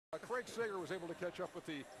Craig Sager was able to catch up with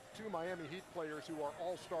the two Miami Heat players who are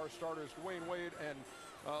all-star starters, Dwayne Wade and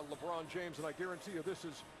LeBron James, and I guarantee you this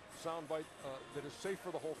is soundbite that is safe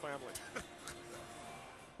for the whole family.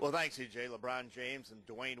 Well, thanks, EJ. LeBron James and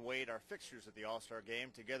Dwayne Wade are fixtures at the All-Star Game,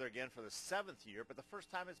 together again for the 7th year, but the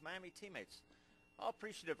first time as Miami teammates. How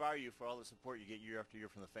appreciative are you for all the support you get year after year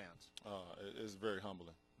from the fans? It's very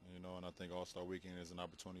humbling, and I think All-Star Weekend is an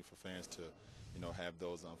opportunity for fans to, have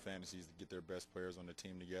those fantasies to get their best players on the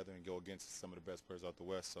team together and go against some of the best players out the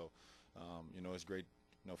West. So, it's great,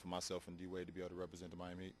 for myself and D-Wade to be able to represent the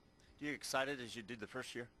Miami Heat. Are you excited as you did the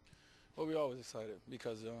first year? Well, we're always excited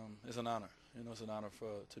because it's an honor. It's an honor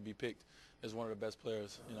to be picked as one of the best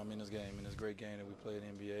players, in this game, in this great game that we play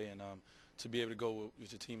in the NBA. And to be able to go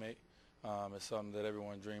with your teammate is something that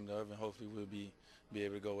everyone dreamed of, and hopefully we'll be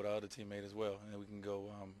able to go with our other teammate as well, and we can go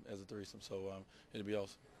as a threesome. So it'll be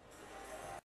awesome.